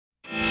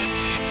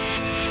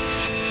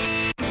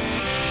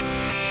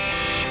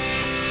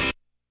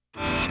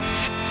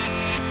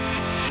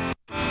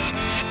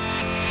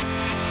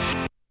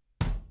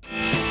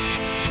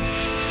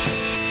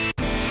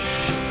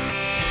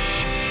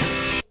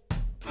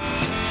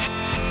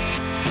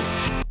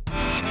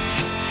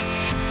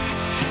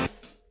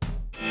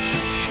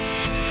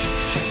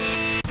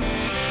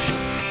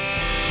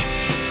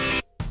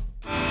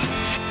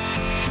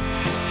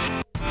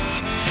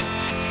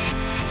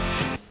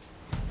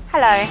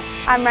Hello,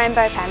 I'm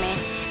Rainbow Pammy,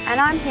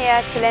 and I'm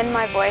here to lend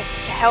my voice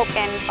to help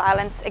end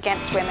violence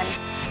against women.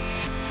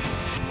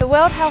 The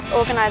World Health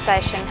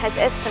Organization has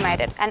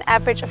estimated an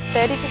average of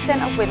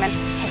 30% of women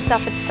have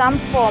suffered some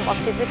form of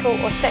physical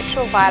or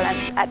sexual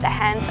violence at the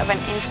hands of an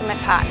intimate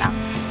partner.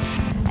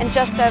 And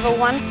just over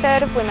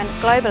 1/3 of women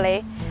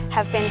globally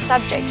have been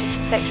subjected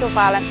to sexual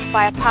violence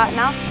by a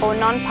partner or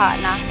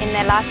non-partner in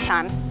their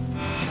lifetime.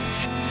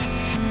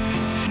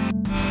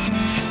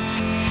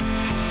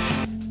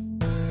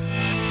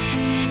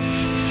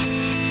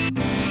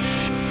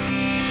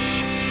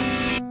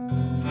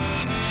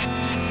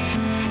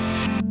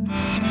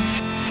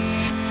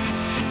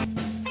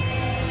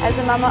 As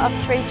a mama of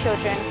 3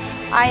 children,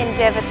 I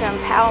endeavour to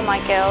empower my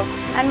girls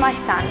and my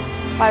son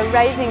by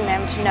raising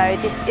them to know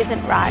this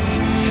isn't right.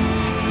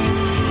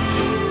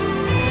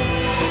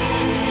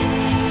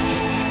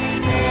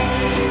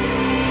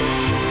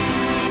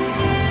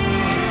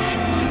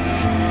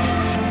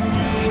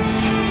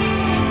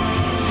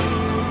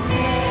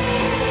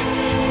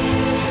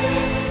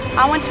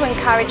 I want to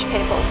encourage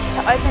people to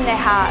open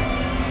their hearts,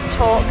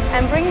 talk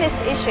and bring this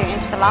issue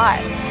into the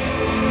light.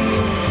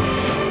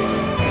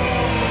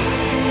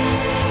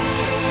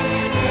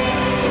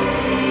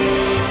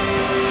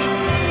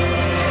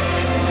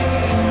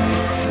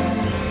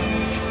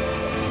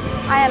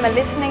 I am a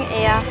listening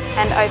ear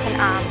and open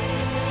arms.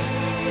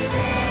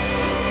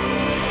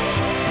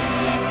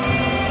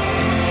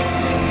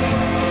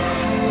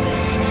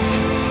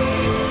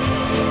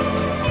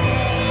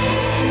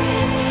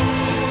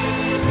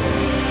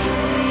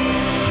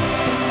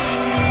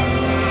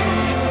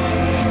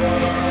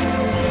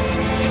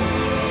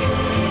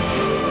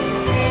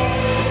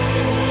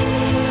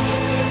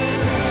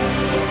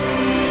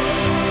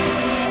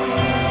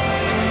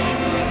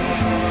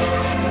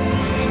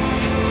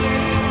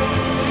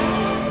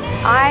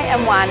 I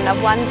am one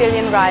of 1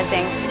 billion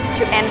rising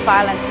to end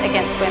violence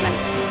against women.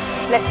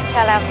 Let's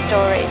tell our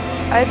story,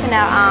 open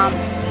our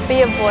arms,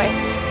 be a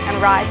voice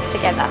and rise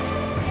together.